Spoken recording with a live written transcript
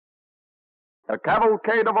The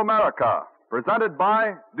Cavalcade of America, presented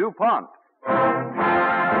by DuPont.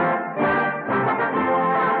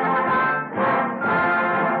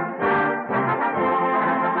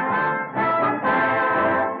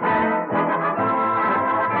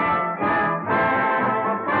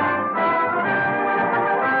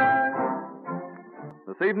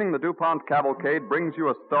 This evening, the DuPont Cavalcade brings you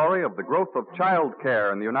a story of the growth of child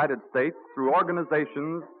care in the United States through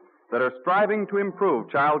organizations that are striving to improve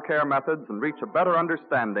child care methods and reach a better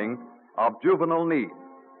understanding of juvenile needs.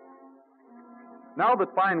 Now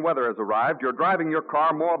that fine weather has arrived, you're driving your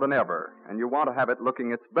car more than ever, and you want to have it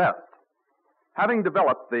looking its best. Having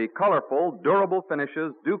developed the colorful, durable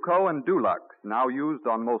finishes Duco and Dulux, now used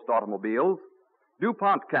on most automobiles,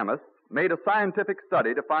 DuPont chemists made a scientific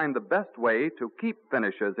study to find the best way to keep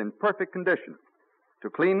finishes in perfect condition, to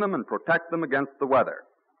clean them and protect them against the weather.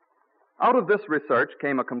 Out of this research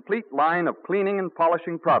came a complete line of cleaning and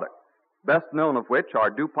polishing products, best known of which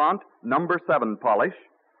are DuPont No. 7 Polish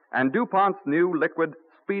and DuPont's new liquid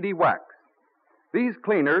Speedy Wax. These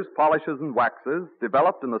cleaners, polishes, and waxes,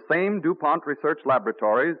 developed in the same DuPont research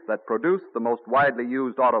laboratories that produce the most widely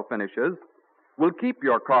used auto finishes, will keep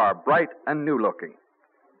your car bright and new-looking.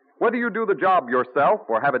 Whether you do the job yourself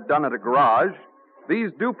or have it done at a garage,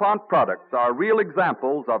 these DuPont products are real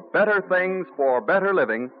examples of better things for better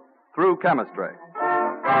living through chemistry.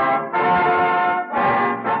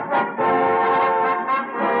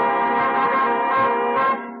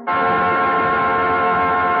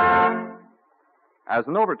 As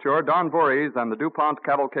an overture, Don Voorhees and the DuPont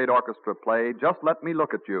Cavalcade Orchestra play Just Let Me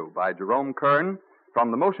Look at You by Jerome Kern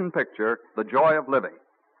from the motion picture The Joy of Living.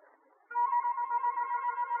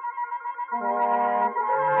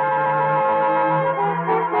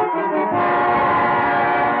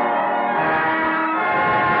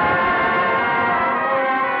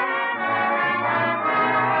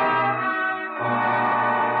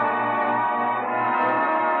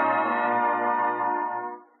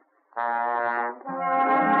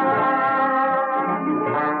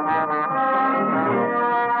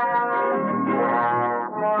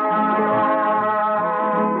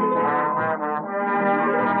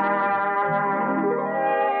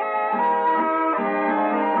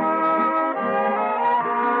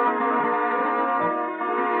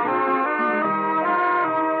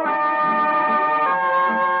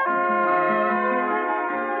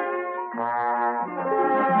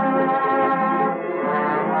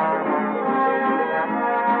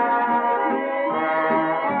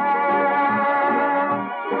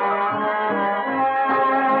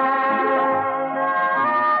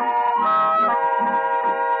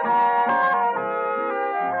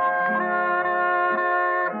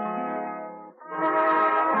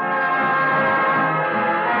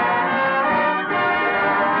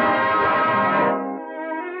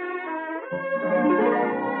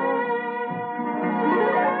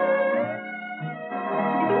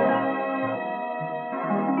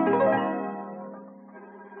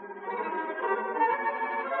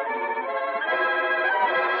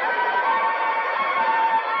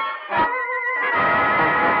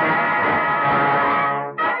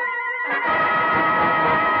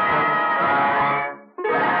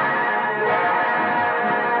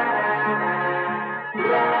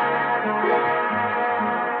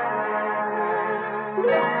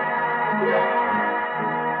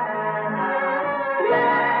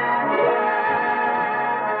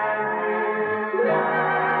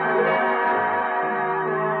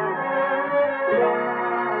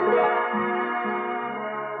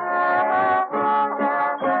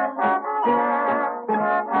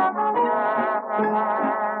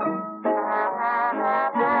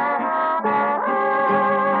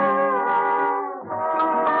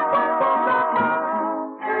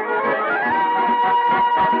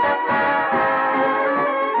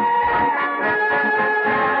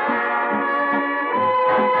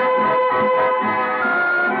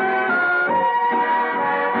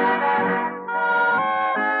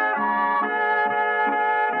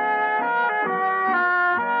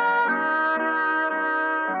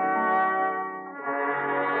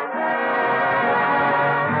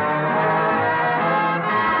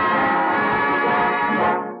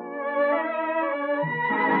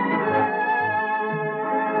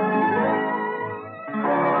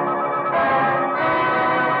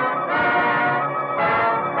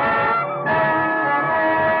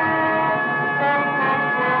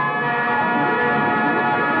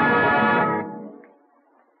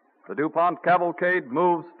 The DuPont Cavalcade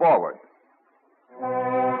moves forward.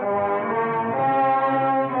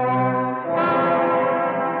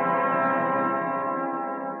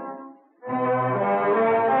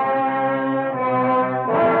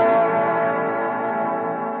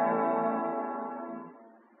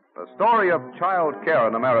 story of child care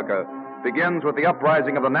in America begins with the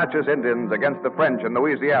uprising of the Natchez Indians against the French in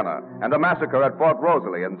Louisiana and a massacre at Fort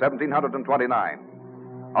Rosalie in 1729.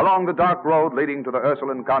 Along the dark road leading to the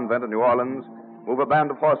Ursuline Convent in New Orleans move a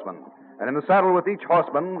band of horsemen, and in the saddle with each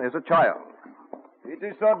horseman is a child. It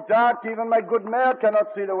is so dark, even my good mare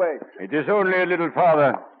cannot see the way. It is only a little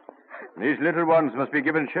farther. These little ones must be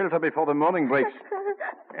given shelter before the morning breaks.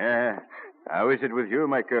 How is it with you,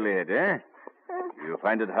 my curly head, eh? Do you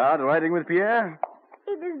find it hard riding with Pierre?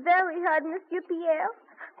 It is very hard, Monsieur Pierre.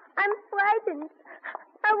 I'm frightened.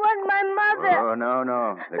 I want my mother. Oh,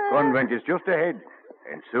 no. The convent is just ahead.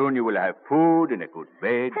 And soon you will have food and a good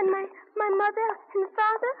bed. And my mother and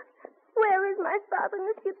father? Where is my father,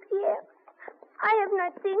 Monsieur Pierre? I have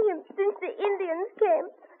not seen him since the Indians came.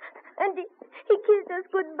 And he kissed us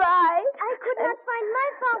goodbye. I could not find my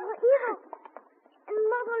father either. And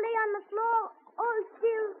Mother lay on the floor, all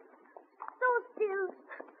still. So still.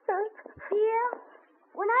 Pierre,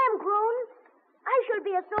 when I am grown, I shall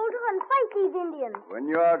be a soldier and fight these Indians. When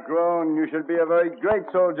you are grown, you shall be a very great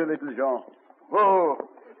soldier, little Jean. Whoa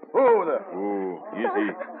there. Oh,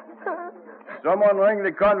 easy. Someone ring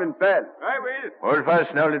the convent bell. I will. Hold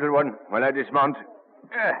fast now, little one, while I dismount.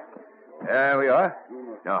 There we are.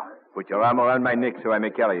 Now, put your arm around my neck so I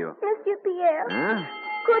may carry you. Monsieur Pierre,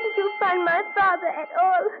 couldn't you find my father at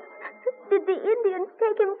all? Did the Indians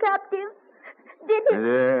take him captive? Did he...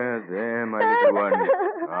 There, my little one.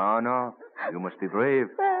 Oh, no. You must be brave.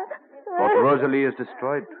 Fort Rosalie is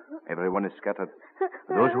destroyed. Everyone is scattered.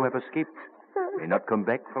 Those who have escaped may not come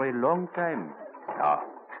back for a long time. Now,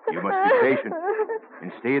 you must be patient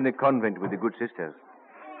and stay in the convent with the good sisters.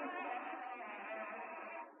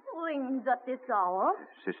 Rings at this hour?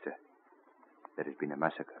 Sister, there has been a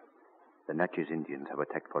massacre. The Natchez Indians have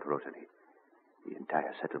attacked Fort Rosalie. The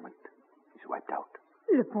entire settlement is wiped out.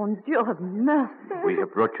 Le bon Dieu have mercy. We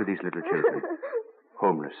have brought you these little children,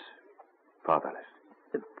 homeless, fatherless.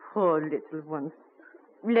 The poor little ones.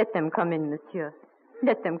 Let them come in, monsieur.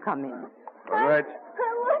 Let them come in. All right.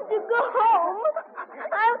 I want to go home.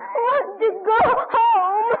 I want to go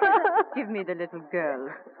home. Give me the little girl.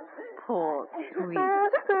 Poor, sweet.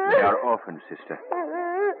 They are orphans, sister.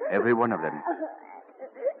 Every one of them.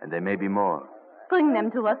 And there may be more. Bring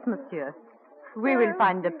them to us, monsieur. We will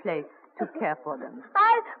find a place to care for them.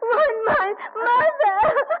 I want my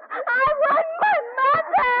mother. I want my mother.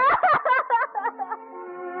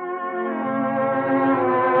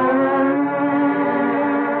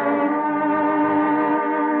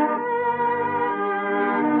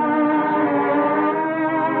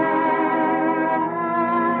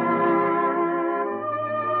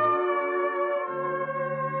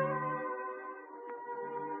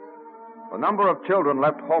 The number of children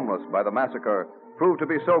left homeless by the massacre proved to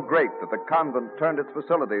be so great that the convent turned its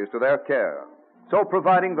facilities to their care, so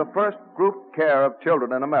providing the first group care of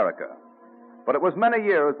children in America. But it was many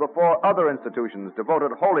years before other institutions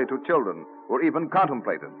devoted wholly to children were even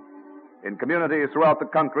contemplated. In communities throughout the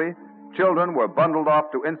country, children were bundled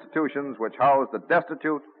off to institutions which housed the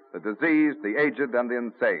destitute, the diseased, the aged, and the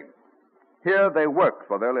insane. Here they worked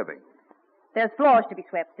for their living. There's floors to be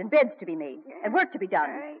swept and beds to be made and work to be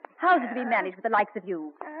done. Houses to be managed with the likes of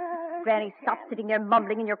you. Granny, stop sitting there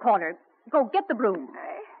mumbling in your corner. Go get the broom.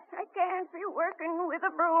 I can't be working with a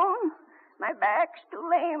broom. My back's too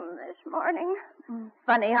lame this morning.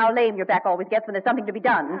 Funny how lame your back always gets when there's something to be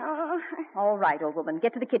done. All right, old woman,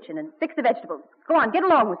 get to the kitchen and fix the vegetables. Go on, get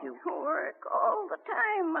along with you. Work all the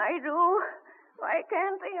time, I do. Why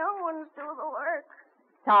can't the young ones do the work?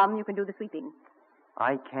 Tom, you can do the sweeping.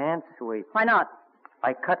 I can't sweep. Why not?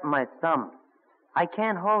 I cut my thumb. I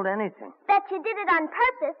can't hold anything. Bet you did it on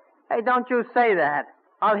purpose. Hey, don't you say that.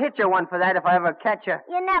 I'll hit you one for that if I ever catch you.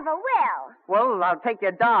 You never will. Well, I'll take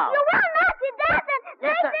your doll. You will not, you doesn't.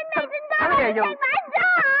 Yes, sir. Nathan, Come here, you. take my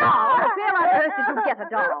doll. Oh, where on earth did you get a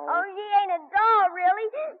doll? Oh, she ain't a doll, really.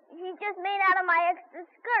 She's just made out of my extra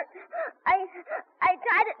skirt. I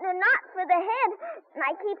tied it in a knot for the head, and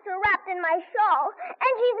I keeps her wrapped in my shawl.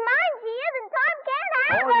 And she's mine, she is, and Tom can't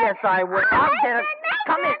have her. Oh, yes, I will. I'll get her.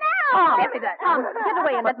 Come here. Tom, give me that. Tom, get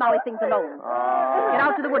away and let Molly things alone. Get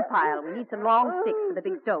out to the wood pile. We need some long sticks for the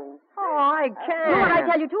big stove. Oh, I can't. Do what I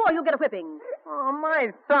tell you to, or you'll get a whipping. Oh,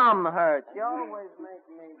 my thumb hurts. You always make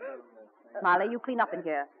me do this. Molly, you clean up in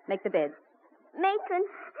here. Make the bed. Matron,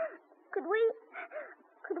 could we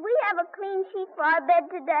have a clean sheet for our bed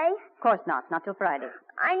today? Of course not. Not till Friday.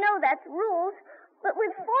 I know that's rules, but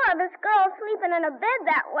with 4 of us girls sleeping in a bed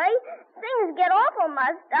that way, things get awful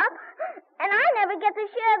mussed up. And I never get to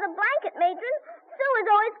share the blanket, Matron. Sue is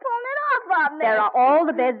always pulling it off on me. There are all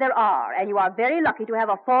the beds there are, and you are very lucky to have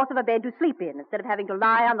a fourth of a bed to sleep in instead of having to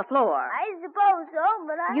lie on the floor. I suppose so,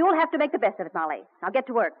 but You'll have to make the best of it, Molly. Now get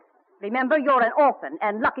to work. Remember, you're an orphan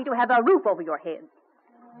and lucky to have a roof over your head.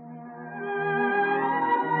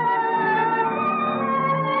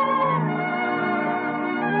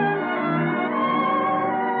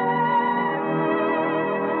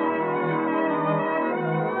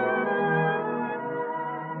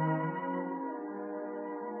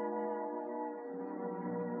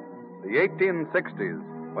 The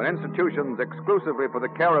 1860s, when institutions exclusively for the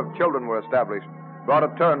care of children were established, brought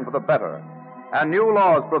a turn for the better, and new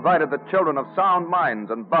laws provided that children of sound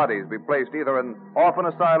minds and bodies be placed either in orphan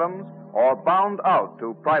asylums or bound out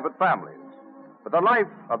to private families. But the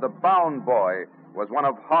life of the bound boy was one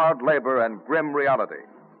of hard labor and grim reality.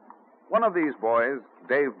 One of these boys,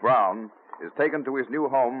 Dave Brown, is taken to his new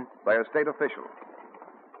home by a state official.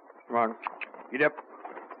 Come on. Get up.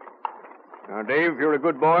 Now, Dave, if you're a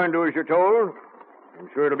good boy and do as you're told, I'm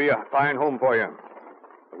sure it'll be a fine home for you.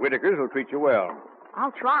 The Whitakers will treat you well.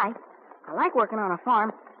 I'll try. I like working on a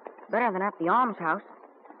farm. Better than at the almshouse.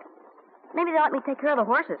 Maybe they'll let me take care of the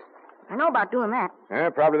horses. I know about doing that. Yeah,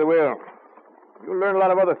 probably they will. You'll learn a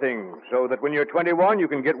lot of other things, so that when you're 21, you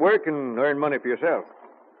can get work and earn money for yourself.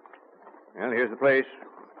 Well, here's the place.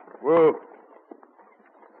 Whoa.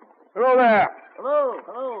 Hello there.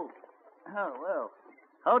 Hello. Oh, well.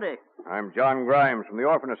 Howdy. I'm John Grimes from the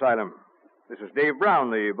orphan asylum. This is Dave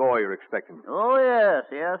Brown, the boy you're expecting. Oh,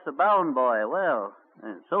 yes, the bound boy. Well,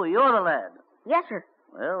 so you're the lad. Yes, sir.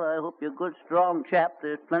 Well, I hope you're a good, strong chap.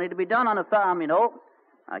 There's plenty to be done on a farm, you know.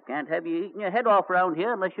 I can't have you eating your head off around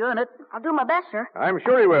here unless you earn it. I'll do my best, sir. I'm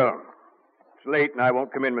sure he will. It's late and I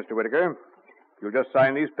won't come in, Mr. Whitaker. You'll just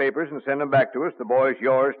sign these papers and send them back to us. The boy's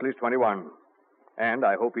yours till he's 21. And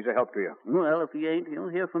I hope he's a help to you. Well, if he ain't, you'll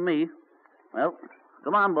hear from me. Well,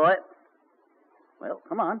 come on, boy. Well,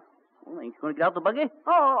 come on. Well, ain't you going to get out the buggy?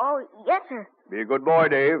 Oh, yes, sir. Be a good boy,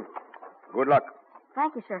 Dave. Good luck.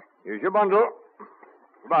 Thank you, sir. Here's your bundle.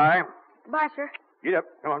 Goodbye. Goodbye, sir. Get up.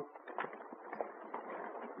 Come on.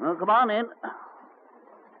 Well, come on in.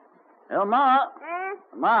 Well, Ma.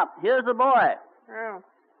 Ma, here's the boy. Oh.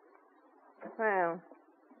 Well,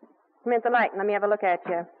 come into the light and let me have a look at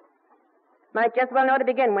you. Might just well know to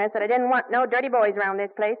begin with that I didn't want no dirty boys around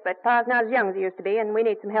this place, but Pa's not as young as he used to be, and we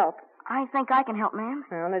need some help. I think I can help, ma'am.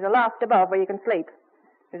 Well, there's a loft above where you can sleep.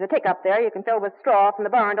 There's a tick up there you can fill with straw from the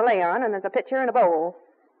barn to lay on, and there's a pitcher and a bowl.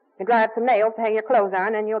 You drive some nails to hang your clothes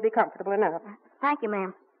on, and you'll be comfortable enough. Thank you,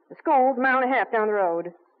 ma'am. The school's a mile and a half down the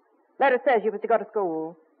road. Letter says you was to go to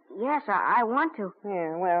school. Yes, I want to.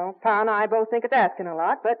 Yeah, well, Pa and I both think it's asking a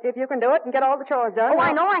lot, but if you can do it and get all the chores done... Oh,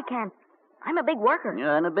 I know I can. I'm a big worker.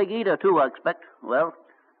 Yeah, and a big eater, too, I expect. Well,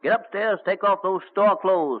 get upstairs, take off those store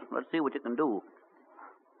clothes. Let's see what you can do.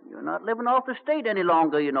 You're not living off the state any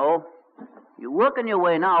longer, you know. You're working your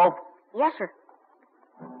way now. Yes, sir.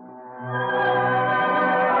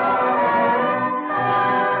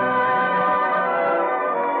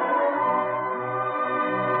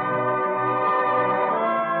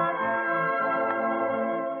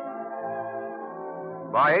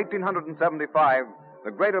 By 1875,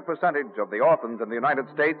 the greater percentage of the orphans in the United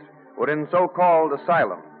States were in so-called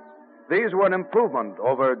asylums. These were an improvement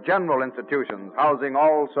over general institutions housing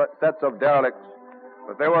all sets of derelicts,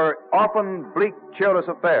 but they were often bleak, cheerless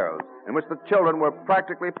affairs in which the children were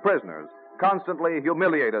practically prisoners, constantly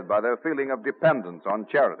humiliated by their feeling of dependence on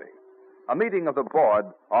charity. A meeting of the board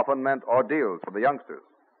often meant ordeals for the youngsters.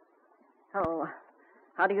 Oh,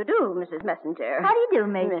 how do you do, Mrs. Messenger? How do you do,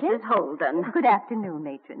 Matron? Mrs. Holden. Good afternoon,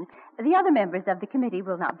 Matron. The other members of the committee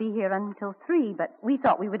will not be here until 3, but we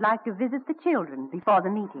thought we would like to visit the children before the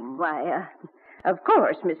meeting. Why, of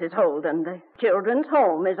course, Mrs. Holden. The children's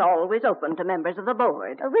home is always open to members of the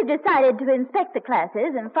board. We've decided to inspect the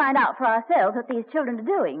classes and find out for ourselves what these children are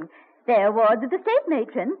doing. They're wards of the state,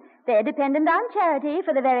 Matron. They're dependent on charity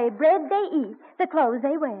for the very bread they eat, the clothes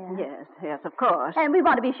they wear. Yes, of course. And we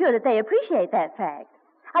want to be sure that they appreciate that fact.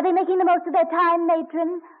 Are they making the most of their time,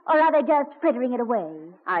 Matron, or are they just frittering it away?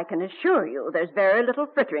 I can assure you there's very little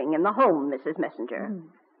frittering in the home, Mrs. Messenger.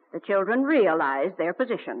 The children realize their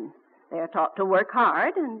position. They're taught to work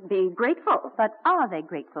hard and be grateful. But are they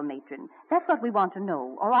grateful, Matron? That's what we want to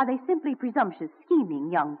know. Or are they simply presumptuous,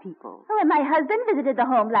 scheming young people? When my husband visited the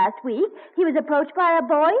home last week, he was approached by a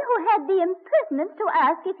boy who had the impertinence to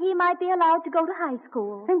ask if he might be allowed to go to high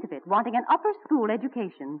school. Think of it, wanting an upper school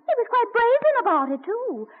education. He was quite brazen about it,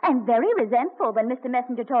 too, and very resentful when Mr.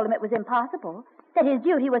 Messenger told him it was impossible, that his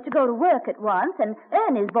duty was to go to work at once and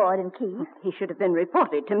earn his board and keep. He should have been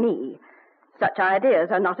reported to me. Such ideas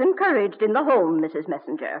are not encouraged in the home, Mrs.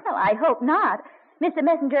 Messenger. Oh, I hope not. Mr.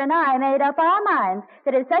 Messenger and I made up our minds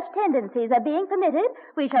that if such tendencies are being permitted,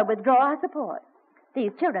 we shall withdraw our support.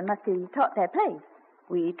 These children must be taught their place.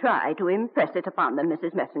 We try to impress it upon them,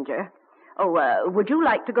 Mrs. Messenger. Oh, would you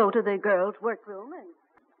like to go to the girls' workroom? And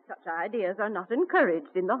such ideas are not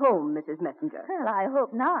encouraged in the home, Mrs. Messenger. Well, I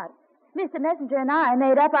hope not. Mr. Messenger and I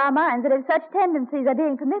made up our minds that if such tendencies are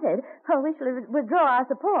being permitted, we shall withdraw our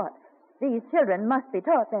support. These children must be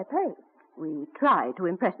taught their place. We try to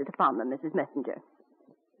impress it upon them, Mrs. Messenger.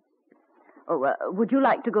 Oh, would you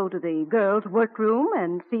like to go to the girls' workroom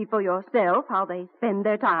and see for yourself how they spend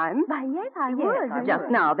their time? Why, yes, I would. Just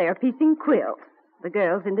now they're piecing quilts. The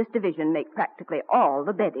girls in this division make practically all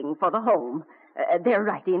the bedding for the home. They're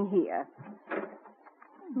right in here.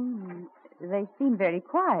 They seem very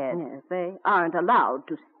quiet. Yes, they aren't allowed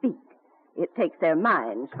to speak. It takes their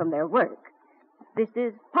minds from their work. This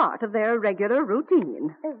is part of their regular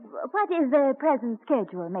routine. What is their present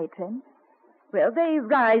schedule, matron? Well, they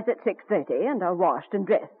rise at 6:30 and are washed and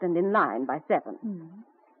dressed and in line by 7.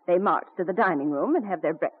 They march to the dining room and have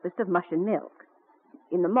their breakfast of mush and milk.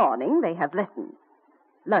 In the morning, they have lessons.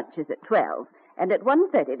 Lunch is at 12, and at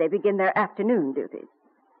 1:30 they begin their afternoon duties.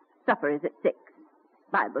 Supper is at 6.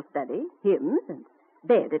 Bible study, hymns, and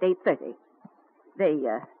bed at 8:30.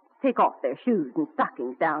 They take off their shoes and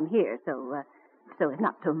stockings down here so as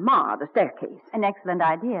not to mar the staircase. An excellent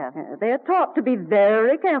idea. They're taught to be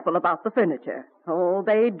very careful about the furniture. Oh,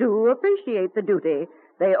 they do appreciate the duty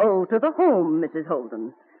they owe to the home, Mrs.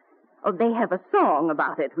 Holden. Oh, they have a song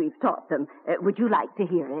about it we've taught them. Would you like to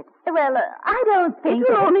hear it? Well, I don't think...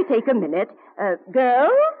 It will only take a minute.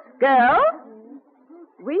 Girls,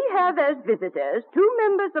 we have as visitors 2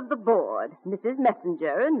 members of the board, Mrs.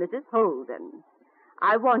 Messenger and Mrs. Holden.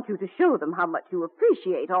 I want you to show them how much you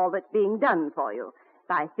appreciate all that's being done for you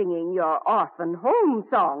by singing your orphan home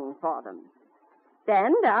song for them.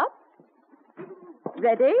 Stand up.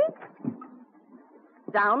 Ready?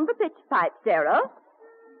 Down the pitch pipe, Sarah.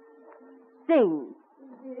 Sing.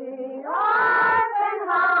 The orphan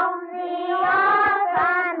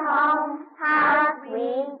home, how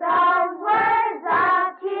sweet those words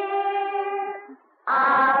of cheer.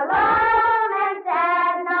 Alone and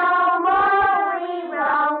sad, no more we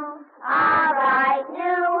roam. Our bright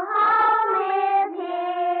new home is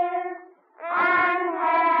here, and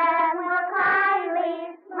heaven will kindly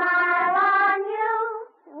smile on you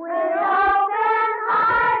with open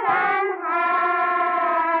heart and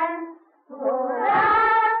hand. Put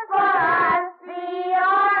up for us the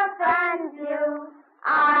orphan pew,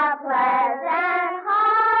 our pleasant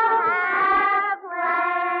home have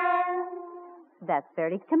planned. That's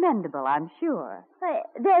very commendable, I'm sure.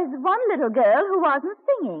 There's one little girl who wasn't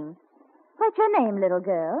singing. What's your name, little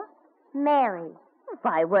girl? Mary.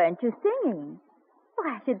 Why weren't you singing? Well,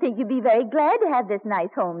 I should think you'd be very glad to have this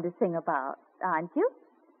nice home to sing about, aren't you?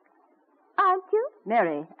 Aren't you?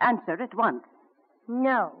 Mary, answer at once.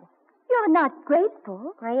 No. You're not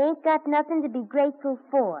grateful. I ain't got nothing to be grateful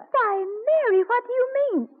for. Why, Mary, what do you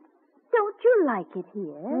mean? Don't you like it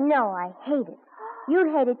here? No, I hate it.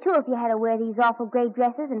 You'd hate it, too, if you had to wear these awful gray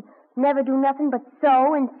dresses and never do nothing but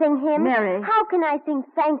sew and sing hymns. Mary. How can I sing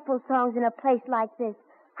thankful songs in a place like this?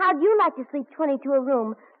 How'd you like to sleep 20 to a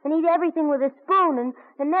room and eat everything with a spoon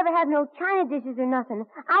and never have no china dishes or nothing?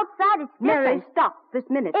 Outside, it's different. Mary, stop this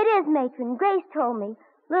minute. It is, matron. Grace told me.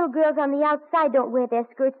 Little girls on the outside don't wear their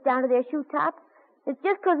skirts down to their shoe tops. It's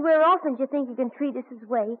just 'cause we're orphans you think you can treat us this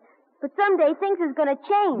way. But someday things is going to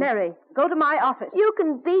change. Mary, go to my office. You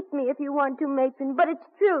can beat me if you want to, matron, but it's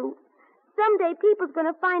true. Someday people's going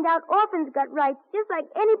to find out orphans got rights just like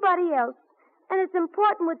anybody else. And it's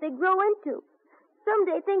important what they grow into.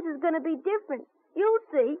 Someday things is going to be different. You'll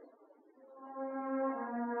see.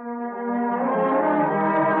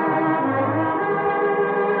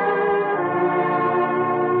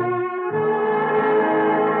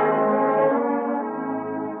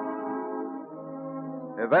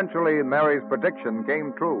 Eventually, Mary's prediction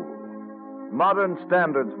came true. Modern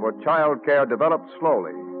standards for child care developed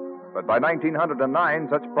slowly, but by 1909,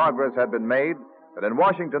 such progress had been made that in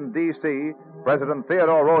Washington, D.C., President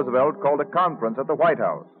Theodore Roosevelt called a conference at the White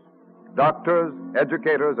House. Doctors,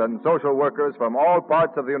 educators, and social workers from all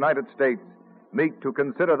parts of the United States meet to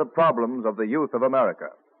consider the problems of the youth of America.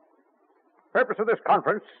 The purpose of this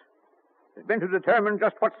conference has been to determine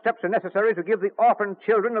just what steps are necessary to give the orphan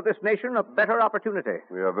children of this nation a better opportunity.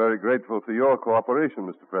 We are very grateful for your cooperation,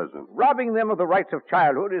 Mr. President. Robbing them of the rights of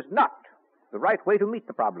childhood is not the right way to meet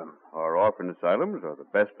the problem. Our orphan asylums are the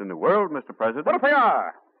best in the world, Mr. President. What if they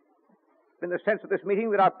are? It's been the sense of this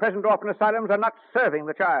meeting that our present orphan asylums are not serving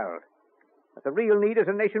the child. But the real need is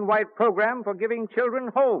a nationwide program for giving children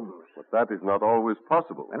homes. But that is not always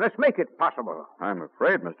possible. And let's make it possible. I'm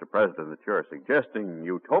afraid, Mr. President, that you're suggesting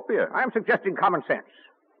utopia. I'm suggesting common sense.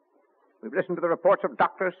 We've listened to the reports of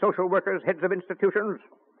doctors, social workers, heads of institutions,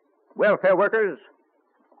 welfare workers.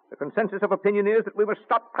 The consensus of opinion is that we must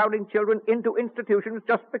stop crowding children into institutions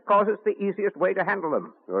just because it's the easiest way to handle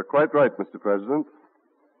them. You're quite right, Mr. President.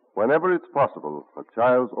 Whenever it's possible, a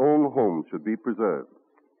child's own home should be preserved.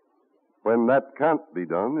 When that can't be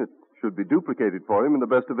done, it should be duplicated for him in the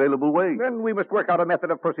best available way. Then we must work out a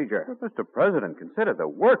method of procedure. But, Mr. President, consider the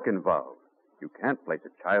work involved. You can't place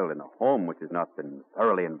a child in a home which has not been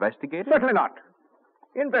thoroughly investigated. Certainly not.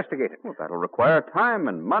 Investigate it. Well, that'll require time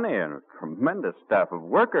and money and a tremendous staff of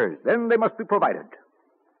workers. Then they must be provided.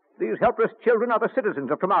 These helpless children are the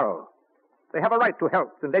citizens of tomorrow. They have a right to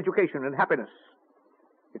health and education and happiness.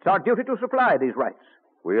 It's our duty to supply these rights.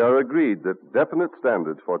 We are agreed that definite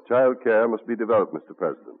standards for child care must be developed, Mr.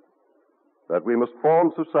 President. That we must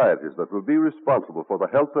form societies that will be responsible for the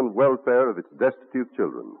health and welfare of its destitute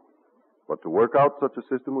children. But to work out such a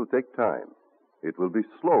system will take time. It will be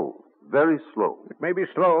slow, very slow. It may be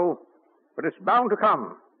slow, but it's bound to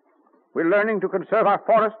come. We're learning to conserve our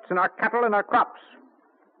forests and our cattle and our crops.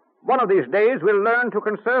 One of these days, we'll learn to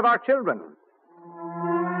conserve our children.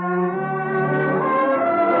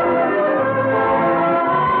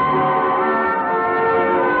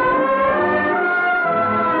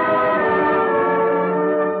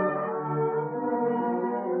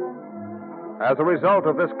 As a result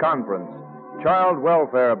of this conference, child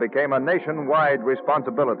welfare became a nationwide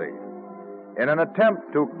responsibility. In an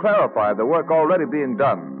attempt to clarify the work already being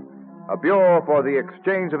done, a Bureau for the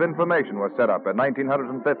Exchange of Information was set up in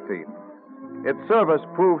 1915. Its service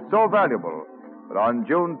proved so valuable that on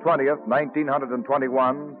June 20th,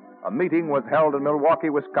 1921, a meeting was held in Milwaukee,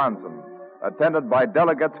 Wisconsin, attended by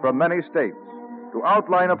delegates from many states, to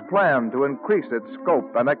outline a plan to increase its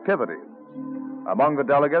scope and activities. Among the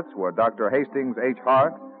delegates were Dr. Hastings H.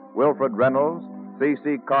 Hart, Wilfred Reynolds,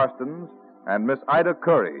 C.C. Carstens, and Miss Ida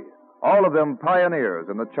Curry, all of them pioneers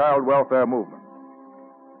in the child welfare movement.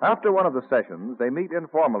 After one of the sessions, they meet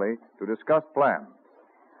informally to discuss plans.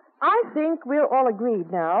 I think we're all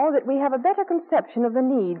agreed now that we have a better conception of the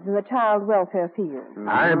needs in the child welfare field.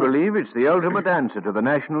 I believe it's the ultimate answer to the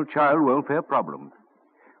national child welfare problem.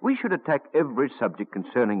 We should attack every subject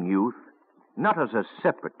concerning youth, not as a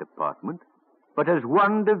separate department, but as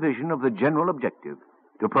one division of the general objective,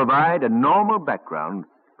 to provide a normal background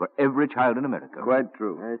for every child in America. Quite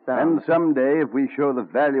true. And someday, if we show the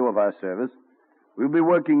value of our service, we'll be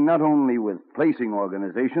working not only with placing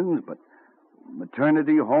organizations, but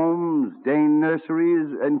maternity homes, day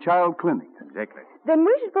nurseries, and child clinics. Exactly. Then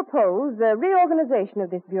we should propose the reorganization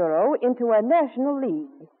of this bureau into a national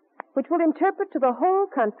league, which will interpret to the whole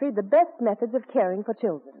country the best methods of caring for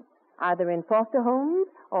children, either in foster homes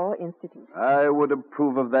or institutions. I would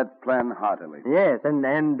approve of that plan heartily. Yes, and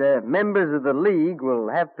members of the league will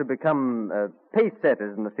have to become pace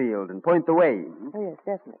setters in the field and point the way. Oh, yes,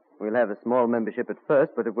 definitely. We'll have a small membership at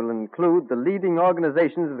first, but it will include the leading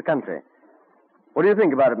organizations of the country. What do you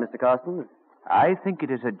think about it, Mr. Carstens? I think it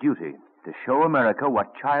is a duty to show America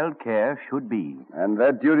what child care should be. And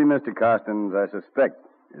that duty, Mr. Carstens, I suspect,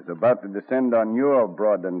 is about to descend on your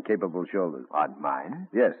broad and capable shoulders. On mine?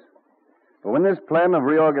 Yes. But when this plan of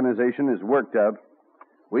reorganization is worked out,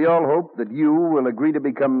 we all hope that you will agree to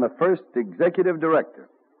become the first executive director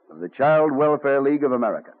of the Child Welfare League of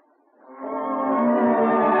America.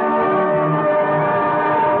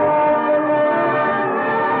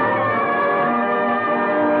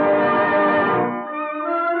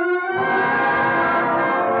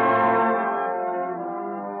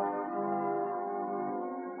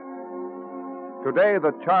 Today,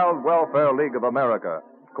 the Child Welfare League of America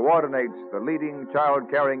coordinates the leading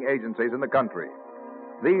child-caring agencies in the country.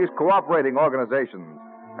 These cooperating organizations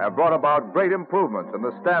have brought about great improvements in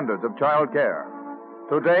the standards of child care.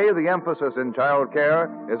 Today, the emphasis in child care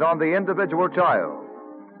is on the individual child.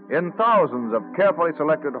 In thousands of carefully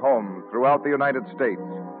selected homes throughout the United States,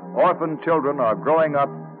 orphan children are growing up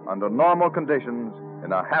under normal conditions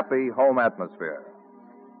in a happy home atmosphere.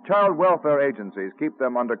 Child welfare agencies keep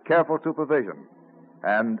them under careful supervision,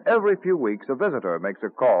 and every few weeks a visitor makes a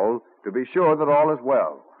call to be sure that all is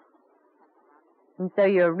well. And so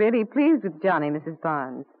you're really pleased with Johnny, Mrs.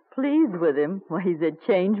 Barnes? Pleased with him? Why, he's a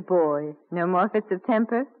changed boy. No more fits of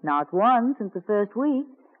temper? Not one since the first week.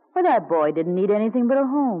 Well, that boy didn't need anything but a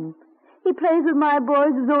home. He plays with my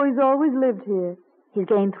boys as though he's always lived here. He's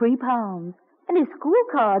gained 3 pounds, and his school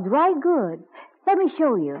card's right good. Let me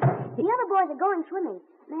show you. The other boys are going swimming.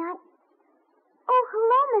 May I? Oh,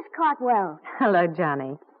 hello, Miss Cotwell. Hello,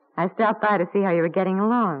 Johnny. I stopped by to see how you were getting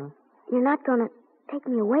along. You're not going to take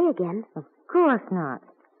me away again? Of course not.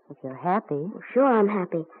 If you're happy. Well, sure, I'm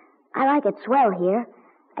happy. I like it swell here.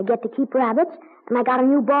 I get to keep rabbits, and I got a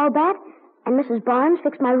new ball bat, and Mrs. Barnes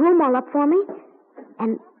fixed my room all up for me.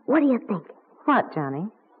 And what do you think? What, Johnny?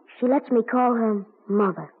 She lets me call her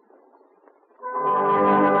Mother.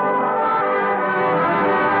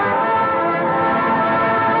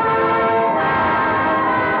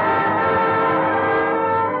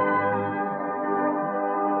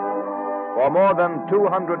 For more than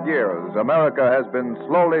 200 years, America has been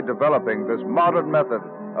slowly developing this modern method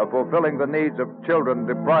of fulfilling the needs of children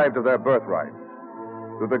deprived of their birthright.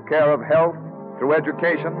 Through the care of health, through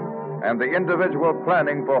education, and the individual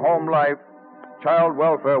planning for home life, child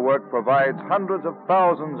welfare work provides hundreds of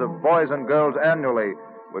thousands of boys and girls annually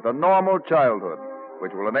with a normal childhood,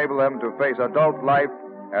 which will enable them to face adult life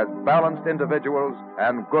as balanced individuals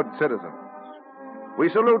and good citizens. We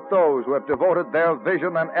salute those who have devoted their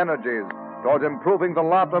vision and energies towards improving the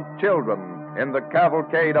lot of children in the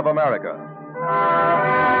Cavalcade of America.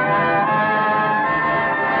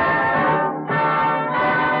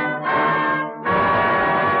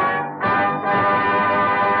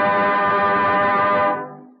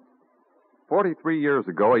 "43 years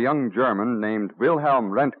ago, a young German named Wilhelm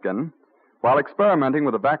Röntgen, while experimenting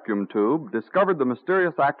with a vacuum tube, discovered the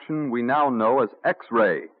mysterious action we now know as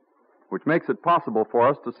X-ray, which makes it possible for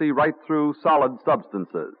us to see right through solid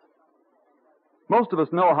substances. Most of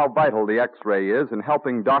us know how vital the X-ray is in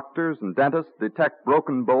helping doctors and dentists detect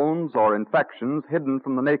broken bones or infections hidden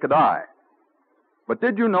from the naked eye. But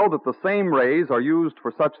did you know that the same rays are used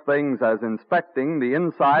for such things as inspecting the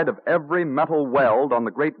inside of every metal weld on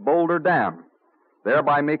the Great Boulder Dam,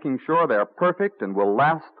 thereby making sure they're perfect and will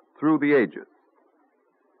last through the ages?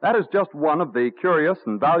 That is just one of the curious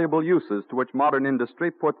and valuable uses to which modern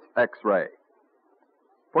industry puts X-ray.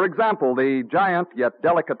 For example, the giant yet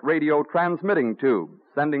delicate radio transmitting tubes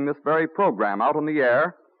sending this very program out on the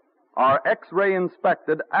air are X-ray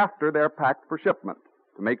inspected after they're packed for shipment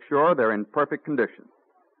to make sure they're in perfect condition.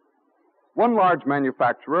 One large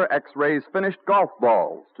manufacturer X-rays finished golf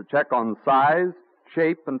balls to check on size,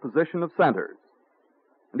 shape, and position of centers.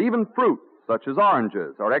 And even fruits, such as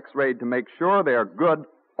oranges, are X-rayed to make sure they are good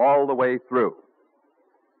all the way through.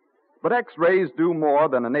 But X-rays do more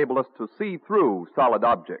than enable us to see through solid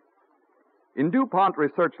objects. In DuPont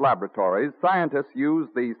research laboratories, scientists use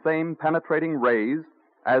the same penetrating rays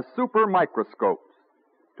as super microscopes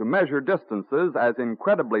to measure distances as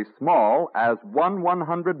incredibly small as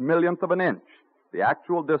 1/100 millionth of an inch, the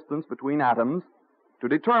actual distance between atoms, to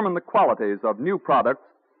determine the qualities of new products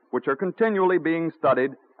which are continually being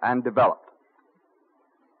studied and developed.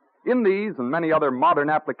 In these and many other modern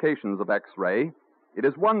applications of X-ray, it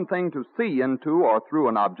is one thing to see into or through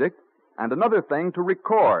an object, and another thing to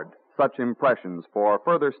record such impressions for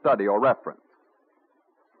further study or reference.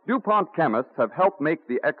 DuPont chemists have helped make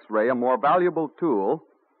the X-ray a more valuable tool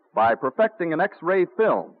by perfecting an X-ray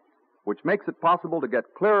film, which makes it possible to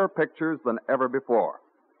get clearer pictures than ever before.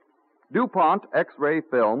 DuPont X-ray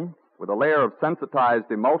film, with a layer of sensitized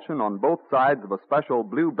emulsion on both sides of a special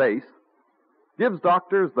blue base, gives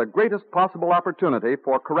doctors the greatest possible opportunity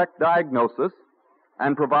for correct diagnosis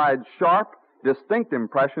and provides sharp, distinct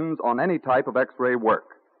impressions on any type of X-ray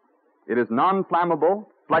work. It is non-flammable,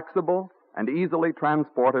 flexible, and easily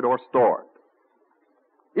transported or stored.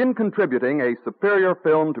 In contributing a superior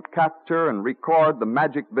film to capture and record the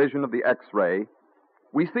magic vision of the X-ray,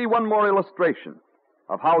 we see one more illustration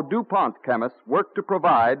of how DuPont chemists work to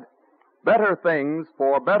provide better things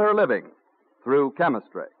for better living through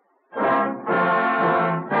chemistry.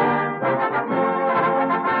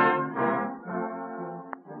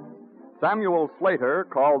 Samuel Slater,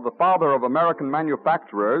 called the father of American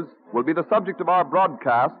manufacturers, will be the subject of our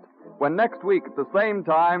broadcast when next week at the same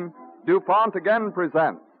time, DuPont again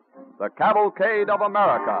presents the Cavalcade of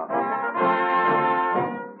America.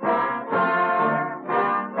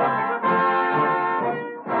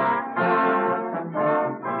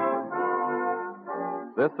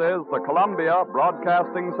 This is the Columbia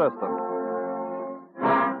Broadcasting System.